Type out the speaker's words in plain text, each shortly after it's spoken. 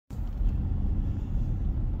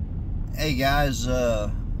Hey guys,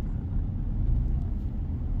 on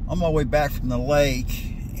my way back from the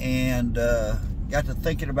lake, and got to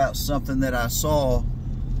thinking about something that I saw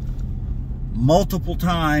multiple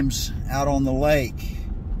times out on the lake,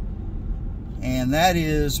 and that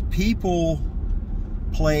is people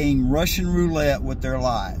playing Russian roulette with their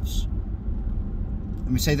lives.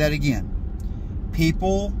 Let me say that again.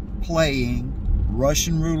 People playing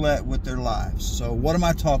Russian roulette with their lives. So what am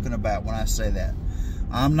I talking about when I say that?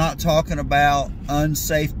 I'm not talking about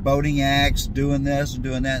unsafe boating acts, doing this and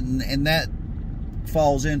doing that, and that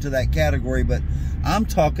falls into that category, but I'm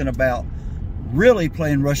talking about really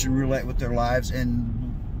playing Russian roulette with their lives.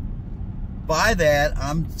 And by that,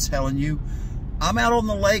 I'm telling you, I'm out on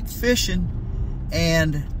the lake fishing,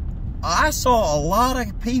 and I saw a lot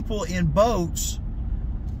of people in boats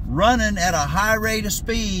running at a high rate of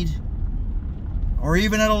speed, or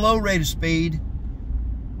even at a low rate of speed,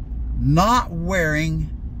 not wearing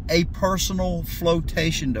a personal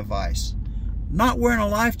flotation device, not wearing a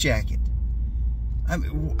life jacket. I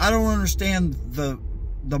mean, I don't understand the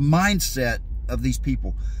mindset of these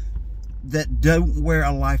people that don't wear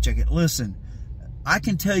a life jacket. Listen, I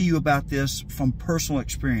can tell you about this from personal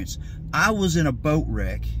experience. I was in a boat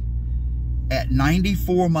wreck at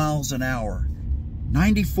 94 miles an hour.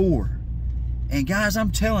 94. And guys, I'm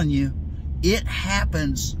telling you, it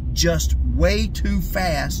happens just way too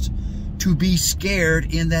fast to be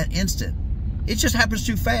scared in that instant. It just happens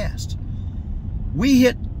too fast. We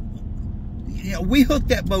hooked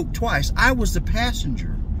that boat twice. I was the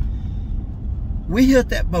passenger. We hit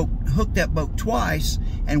that boat, hooked that boat twice,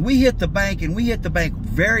 and we hit the bank, and we hit the bank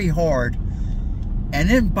very hard. And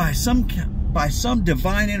then by some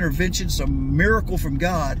divine intervention, some miracle from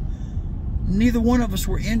God, neither one of us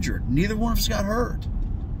were injured. Neither one of us got hurt.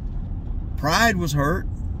 Pride was hurt.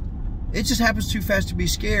 It just happens too fast to be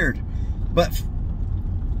scared. But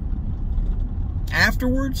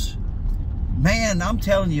afterwards, man, I'm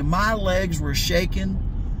telling you, my legs were shaking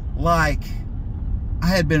like I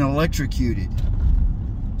had been electrocuted.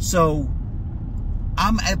 So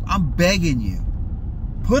I'm begging you,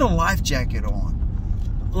 put a life jacket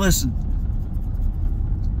on. Listen,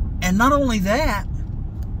 and not only that,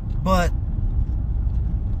 but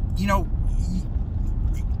you know,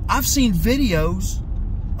 I've seen videos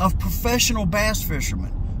of professional bass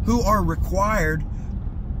fishermen who are required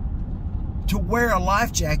to wear a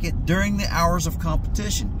life jacket during the hours of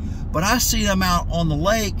competition. But I see them out on the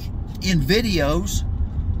lake in videos,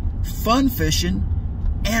 fun fishing,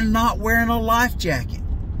 and not wearing a life jacket.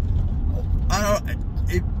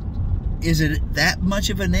 Is it that much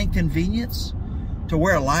of an inconvenience to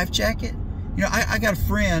wear a life jacket? You know, I got a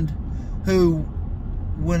friend who,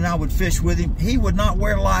 when I would fish with him, he would not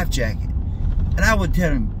wear a life jacket. And I would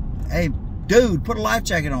tell him, hey, dude, put a life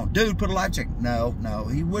jacket on. Dude, put a life jacket. No,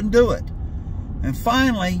 he wouldn't do it. And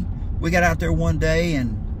finally, we got out there one day,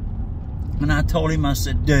 and I told him, I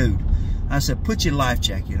said, dude, I said, put your life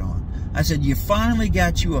jacket on. I said, you finally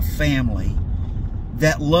got you a family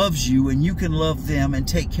that loves you, and you can love them and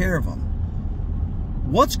take care of them.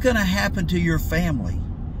 What's going to happen to your family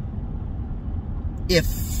if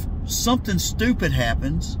something stupid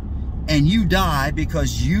happens and you die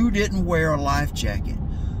because you didn't wear a life jacket?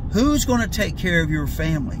 Who's going to take care of your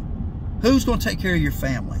family? Who's going to take care of your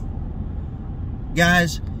family?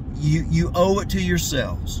 Guys, you owe it to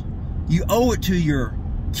yourselves. You owe it to your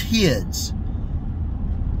kids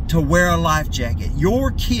to wear a life jacket.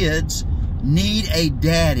 Your kids need a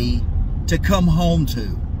daddy to come home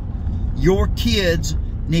to. Your kids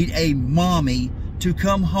need a mommy to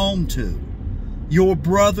come home to. Your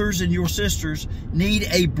brothers and your sisters need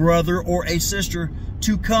a brother or a sister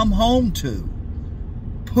to come home to.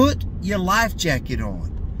 Put your life jacket on.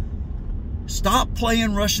 Stop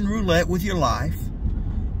playing Russian roulette with your life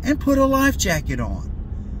and put a life jacket on.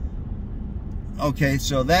 Okay,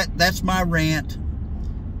 so that's my rant.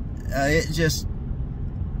 It just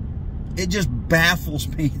baffles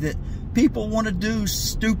me that people want to do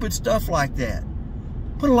stupid stuff like that.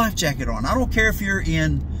 Put a life jacket on. I don't care if you're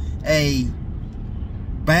in a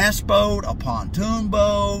bass boat, a pontoon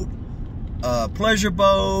boat, a pleasure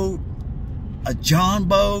boat, a john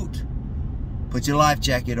boat. Put your life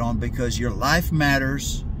jacket on, because your life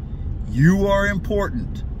matters. You are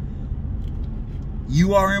important.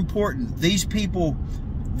 You are important. These people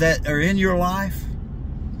that are in your life,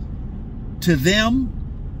 to them,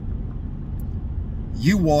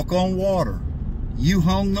 you walk on water. You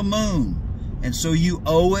hung the moon. And so you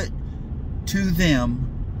owe it to them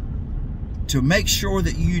to make sure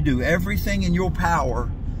that you do everything in your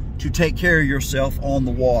power to take care of yourself on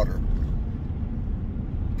the water.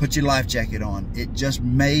 Put your life jacket on. It just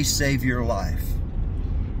may save your life.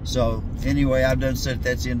 So anyway, I've done said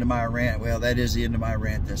that's the end of my rant. Well, that is the end of my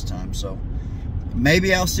rant this time. So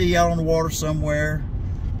maybe I'll see you out on the water somewhere.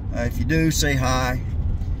 If you do, say hi.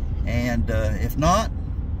 And if not,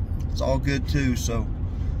 it's all good too. So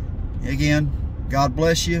again, God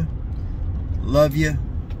bless you. Love you.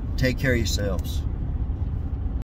 Take care of yourselves.